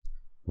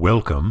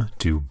Welcome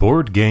to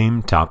Board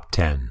Game Top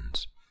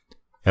Tens,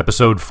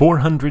 episode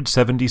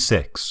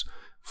 476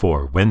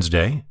 for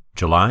Wednesday,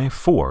 July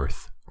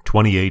 4th,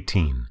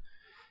 2018.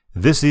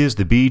 This is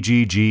the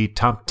BGG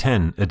Top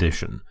 10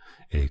 edition,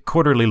 a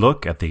quarterly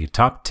look at the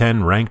top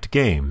 10 ranked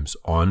games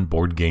on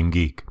Board Game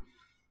Geek.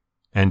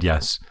 And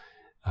yes,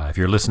 if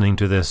you're listening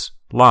to this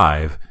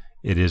live,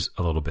 it is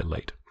a little bit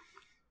late.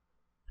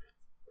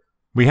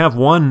 We have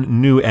one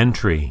new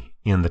entry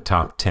in the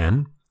top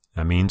 10.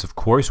 That means, of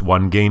course,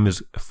 one game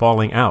is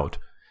falling out.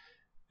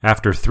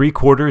 After 3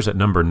 quarters at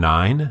number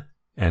 9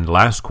 and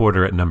last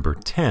quarter at number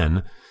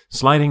 10,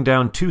 sliding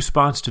down 2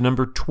 spots to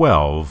number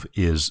 12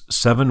 is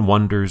Seven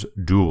Wonders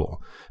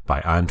Duel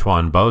by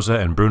Antoine Bauza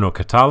and Bruno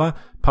Cathala,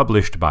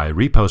 published by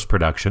Repos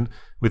Production,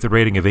 with a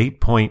rating of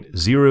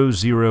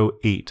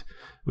 8.008,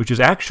 which is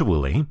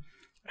actually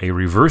a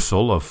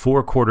reversal of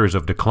 4 quarters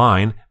of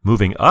decline,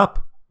 moving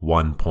up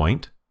 1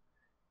 point,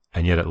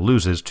 and yet it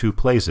loses 2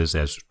 places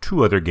as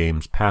 2 other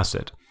games pass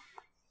it.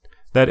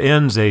 That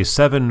ends a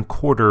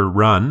 7-quarter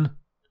run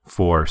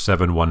for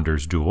Seven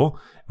Wonders Duel,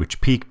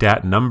 which peaked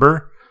at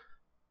number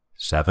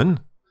 7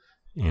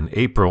 in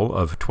April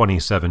of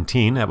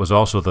 2017. That was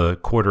also the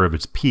quarter of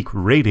its peak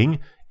rating,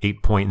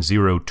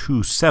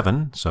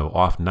 8.027, so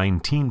off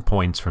 19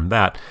 points from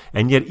that,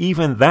 and yet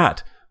even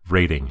that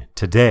rating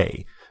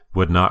today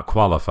would not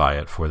qualify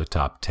it for the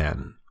top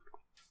 10.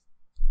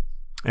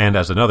 And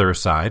as another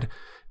aside,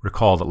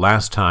 recall that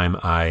last time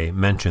I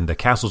mentioned the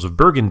Castles of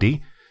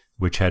Burgundy,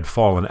 which had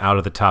fallen out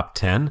of the top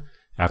 10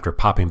 after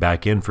popping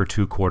back in for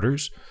 2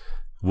 quarters,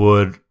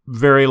 would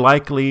very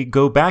likely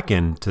go back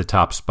into the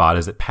top spot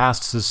as it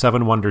passed the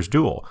Seven Wonders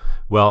Duel.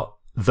 Well,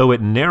 though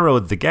it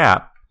narrowed the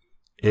gap,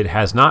 it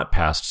has not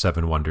passed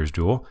Seven Wonders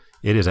Duel.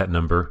 It is at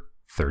number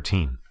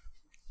 13.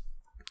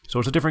 So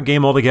it's a different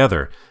game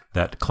altogether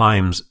that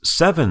climbs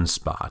 7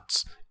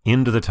 spots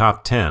into the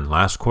top 10.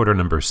 Last quarter,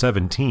 number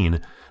 17.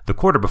 The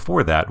quarter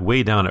before that,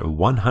 way down at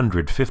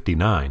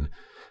 159.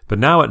 But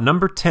now at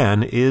number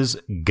 10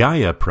 is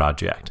Gaia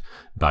Project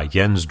by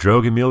Jens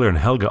Drogemüller and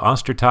Helge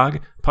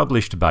Ostertag,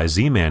 published by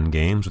Z-Man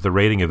Games with a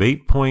rating of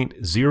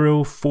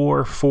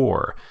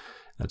 8.044.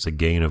 That's a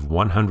gain of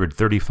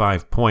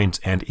 135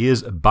 points and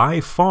is by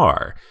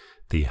far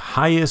the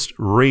highest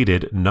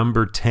rated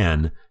number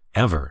 10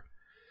 ever.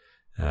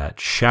 That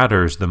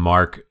shatters the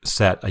mark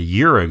set a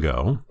year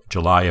ago,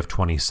 July of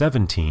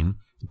 2017,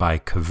 by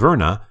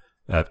Caverna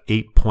of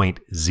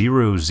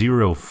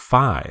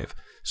 8.005,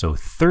 so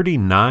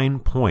 39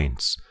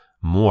 points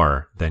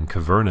more than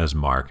Caverna's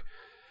mark.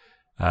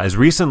 As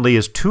recently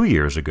as 2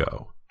 years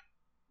ago,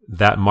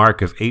 that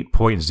mark of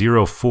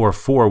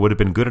 8.044 would have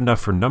been good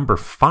enough for number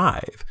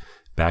 5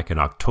 back in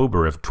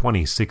October of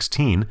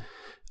 2016.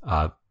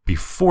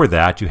 Before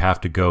that, you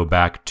have to go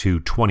back to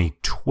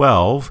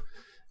 2012,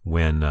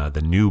 when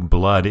the new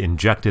blood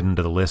injected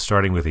into the list,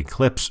 starting with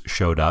Eclipse,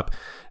 showed up.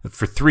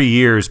 For 3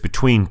 years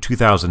between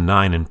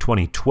 2009 and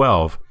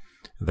 2012,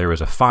 there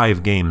was a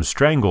 5-game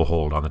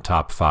stranglehold on the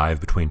top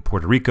 5 between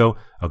Puerto Rico,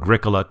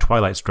 Agricola,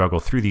 Twilight Struggle,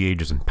 Through the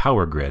Ages, and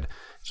Power Grid.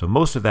 So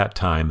most of that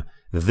time,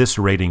 this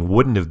rating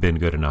wouldn't have been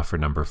good enough for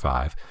number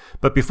 5.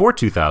 But before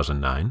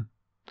 2009,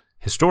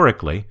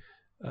 historically,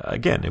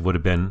 again, it would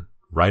have been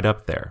right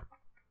up there.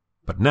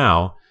 But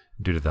now,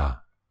 due to the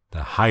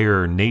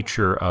higher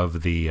nature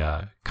of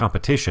the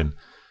competition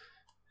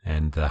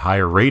and the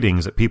higher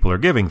ratings that people are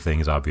giving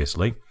things,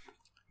 obviously,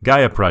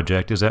 Gaia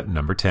Project is at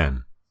number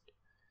 10.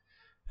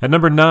 At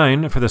number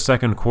 9 for the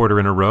second quarter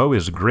in a row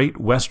is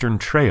Great Western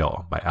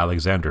Trail by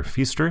Alexander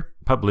Pfister,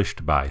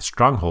 published by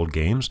Stronghold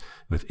Games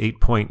with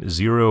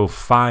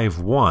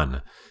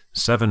 8.051,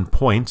 7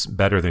 points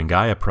better than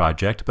Gaia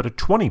Project, but a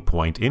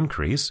 20-point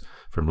increase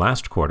from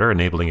last quarter,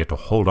 enabling it to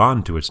hold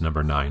on to its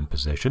number 9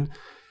 position.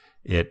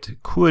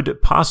 It could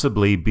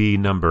possibly be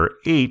number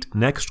 8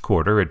 next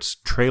quarter. It's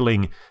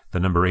trailing the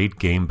number 8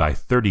 game by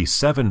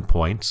 37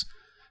 points,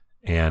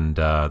 and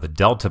the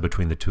delta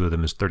between the two of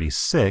them is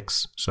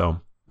 36,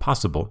 so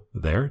possible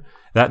there.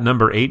 That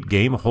number 8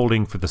 game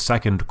holding for the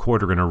second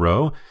quarter in a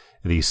row,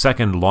 the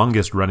second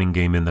longest running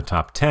game in the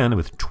top 10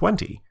 with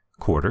 20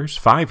 quarters,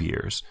 5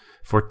 years,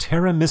 for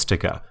Terra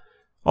Mystica,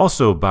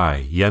 also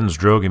by Jens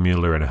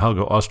Drogemüller and Helge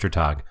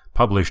Ostertag,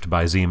 published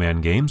by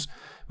Z-Man Games,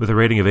 with a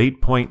rating of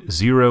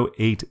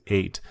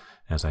 8.088.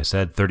 As I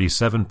said,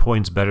 37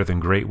 points better than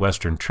Great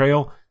Western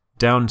Trail,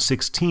 down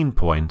 16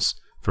 points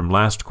from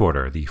last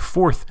quarter, the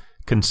 4th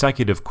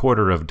consecutive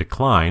quarter of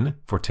decline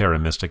for Terra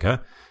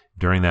Mystica.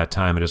 During that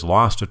time, it has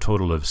lost a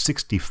total of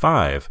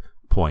 65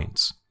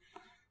 points.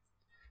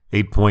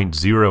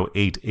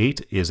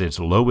 8.088 is its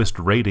lowest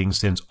rating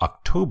since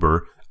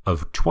October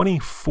of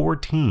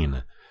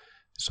 2014.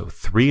 So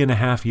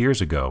 3.5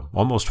 years ago,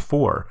 almost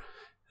 4.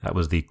 That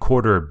was the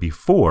quarter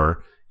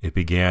before it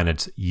began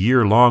its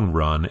year-long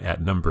run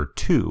at number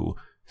 2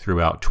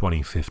 throughout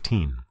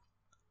 2015.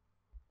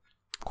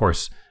 Of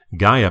course,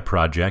 Gaia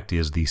Project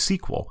is the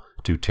sequel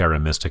to Terra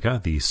Mystica,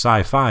 the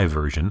sci-fi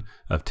version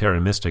of Terra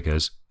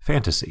Mystica's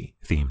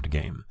fantasy-themed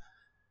game.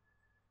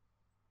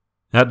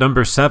 At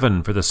number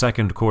 7 for the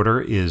second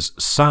quarter is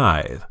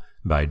Scythe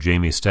by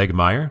Jamie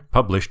Stegmaier,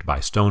 published by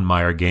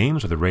Stonemaier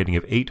Games with a rating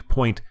of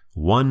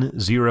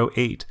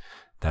 8.108.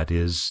 That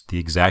is the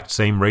exact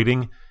same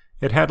rating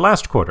it had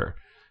last quarter.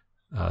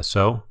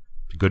 So,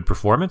 good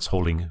performance,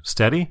 holding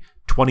steady.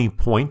 20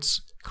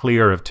 points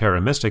clear of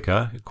Terra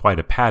Mystica. Quite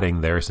a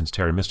padding there since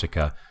Terra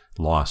Mystica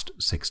lost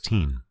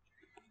 16.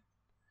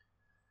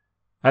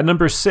 At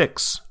number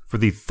 6, for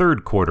the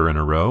third quarter in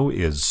a row,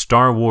 is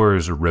Star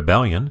Wars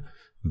Rebellion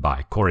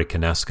by Corey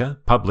Konieczka,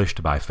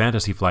 published by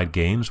Fantasy Flight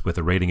Games with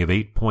a rating of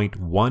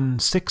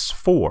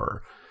 8.164.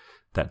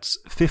 That's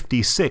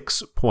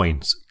 56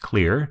 points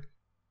clear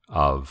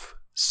of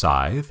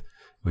Scythe,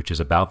 which is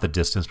about the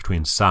distance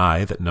between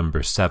Scythe at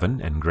number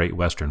 7 and Great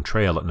Western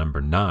Trail at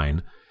number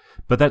 9.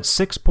 But that's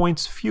 6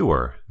 points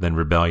fewer than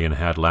Rebellion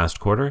had last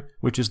quarter,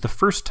 which is the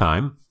first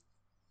time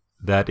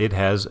that it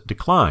has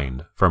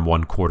declined from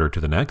one quarter to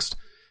the next.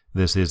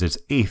 This is its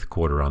 8th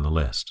quarter on the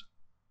list.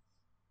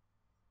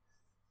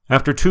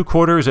 After 2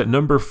 quarters at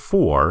number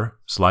 4,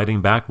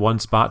 sliding back one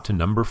spot to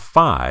number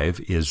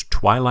 5, is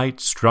Twilight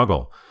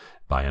Struggle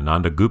by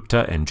Ananda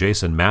Gupta and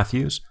Jason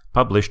Matthews,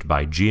 published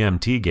by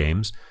GMT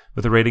Games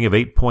with a rating of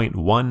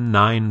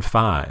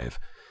 8.195,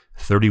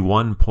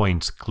 31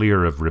 points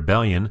clear of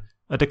Rebellion,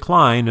 a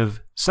decline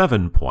of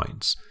 7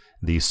 points,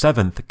 the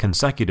 7th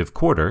consecutive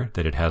quarter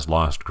that it has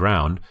lost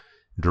ground.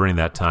 During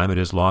that time, it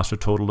has lost a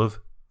total of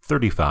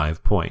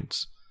 35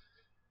 points.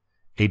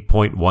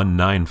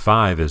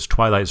 8.195 is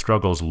Twilight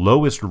Struggle's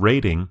lowest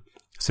rating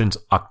since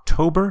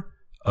October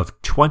of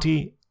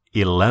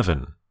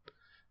 2011,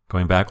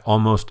 going back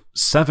almost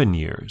 7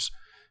 years.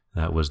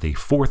 That was the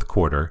 4th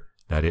quarter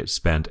that it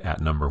spent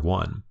at number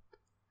 1.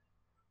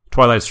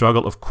 Twilight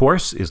Struggle, of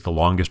course, is the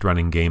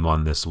longest-running game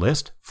on this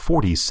list,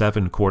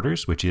 47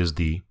 quarters, which is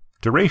the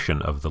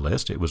duration of the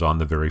list. It was on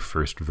the very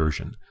first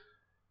version.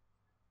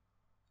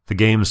 The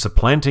game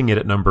supplanting it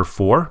at number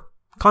 4,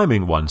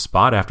 climbing one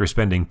spot after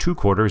spending 2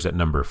 quarters at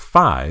number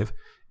 5,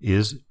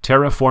 is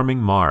Terraforming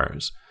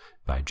Mars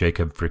by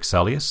Jacob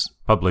Frixelius,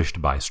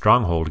 published by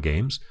Stronghold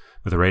Games,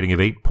 with a rating of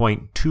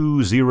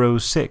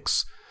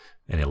 8.206,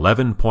 an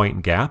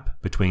 11-point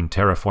gap between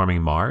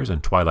Terraforming Mars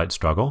and Twilight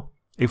Struggle,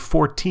 a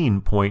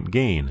 14-point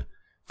gain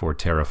for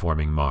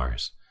Terraforming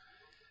Mars.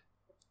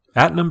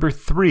 At number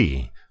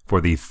 3,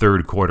 for the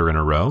third quarter in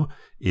a row,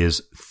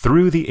 is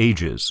Through the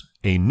Ages,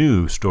 a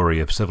new story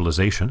of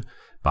civilization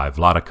by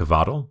Vlada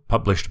Kavadl,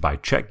 published by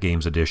Czech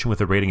Games Edition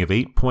with a rating of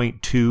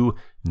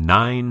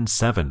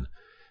 8.297.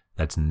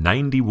 That's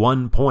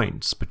 91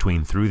 points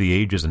between Through the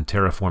Ages and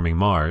Terraforming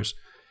Mars,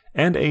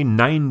 and a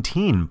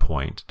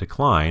 19-point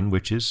decline,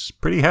 which is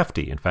pretty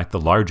hefty, in fact the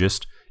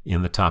largest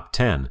in the top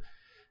 10.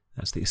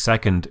 That's the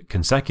second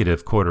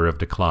consecutive quarter of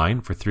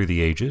decline for Through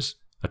the Ages,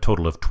 a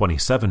total of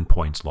 27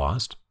 points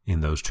lost in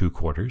those 2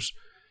 quarters.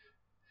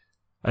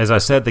 As I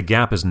said, the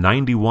gap is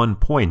 91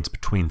 points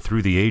between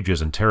Through the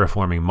Ages and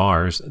Terraforming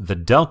Mars. The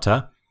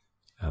delta,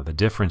 the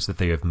difference that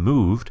they have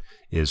moved,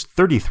 is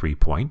 33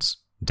 points,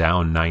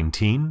 down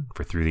 19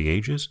 for Through the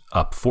Ages,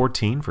 up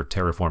 14 for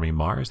Terraforming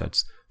Mars.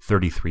 That's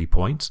 33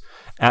 points.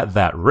 At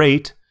that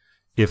rate,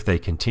 if they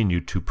continue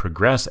to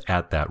progress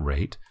at that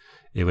rate,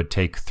 it would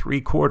take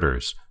 3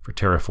 quarters for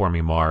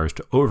Terraforming Mars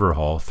to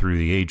overhaul Through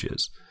the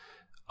Ages,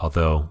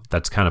 although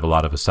that's kind of a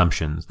lot of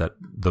assumptions that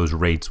those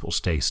rates will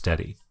stay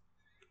steady.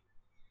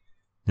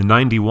 The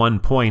 91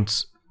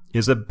 points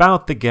is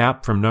about the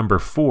gap from number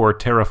 4,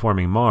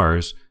 Terraforming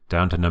Mars,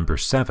 down to number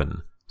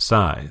 7,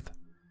 Scythe.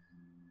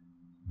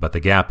 But the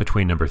gap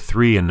between number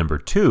 3 and number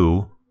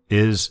 2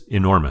 is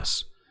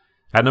enormous.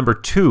 At number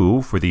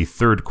 2, for the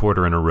third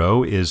quarter in a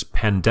row, is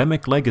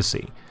Pandemic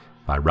Legacy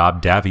by Rob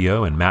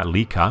Daviau and Matt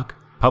Leacock,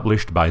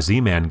 published by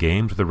Z-Man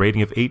Games with a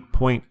rating of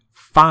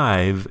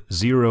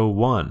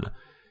 8.501,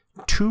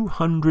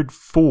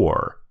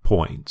 204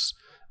 points,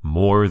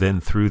 more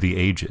than Through the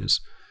Ages.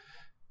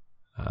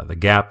 The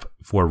gap,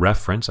 for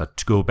reference,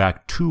 to go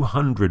back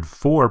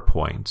 204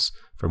 points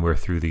from where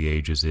Through the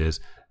Ages is,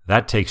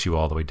 that takes you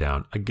all the way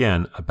down,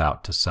 again,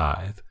 about to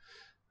Scythe.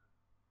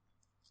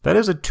 That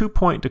is a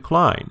 2-point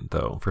decline,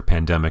 though, for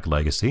Pandemic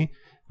Legacy,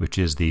 which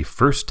is the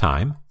first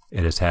time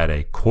it has had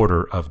a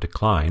quarter of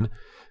decline,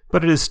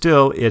 but it is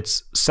still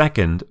its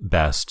second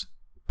best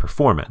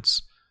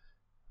performance.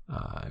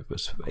 It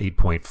was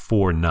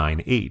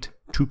 8.498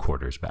 2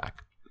 quarters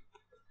back.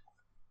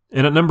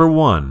 And at number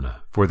 1,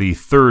 for the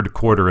third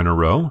quarter in a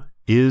row,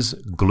 is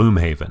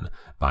Gloomhaven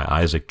by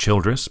Isaac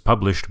Childress,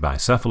 published by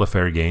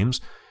Cephalofair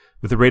Games,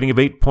 with a rating of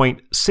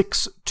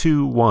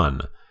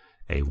 8.621,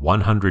 a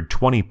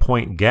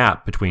 120-point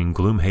gap between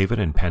Gloomhaven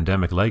and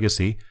Pandemic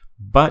Legacy,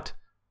 but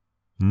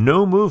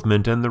no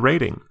movement in the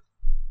rating.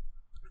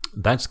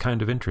 That's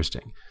kind of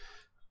interesting.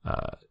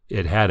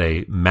 It had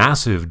a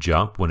massive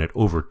jump when it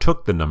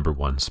overtook the number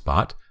 1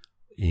 spot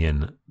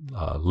in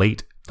the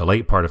late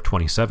part of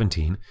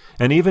 2017,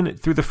 and even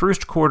through the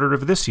first quarter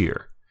of this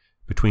year,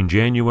 between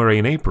January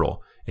and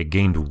April, it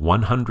gained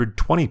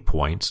 120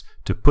 points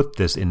to put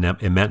this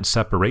immense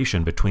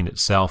separation between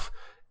itself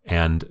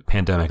and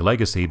Pandemic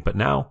Legacy, but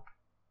now,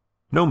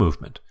 no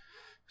movement.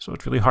 So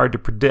it's really hard to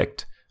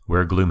predict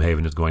where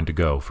Gloomhaven is going to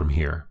go from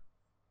here.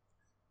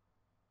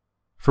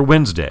 For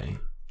Wednesday,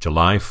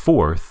 July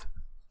 4th,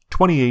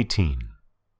 2018.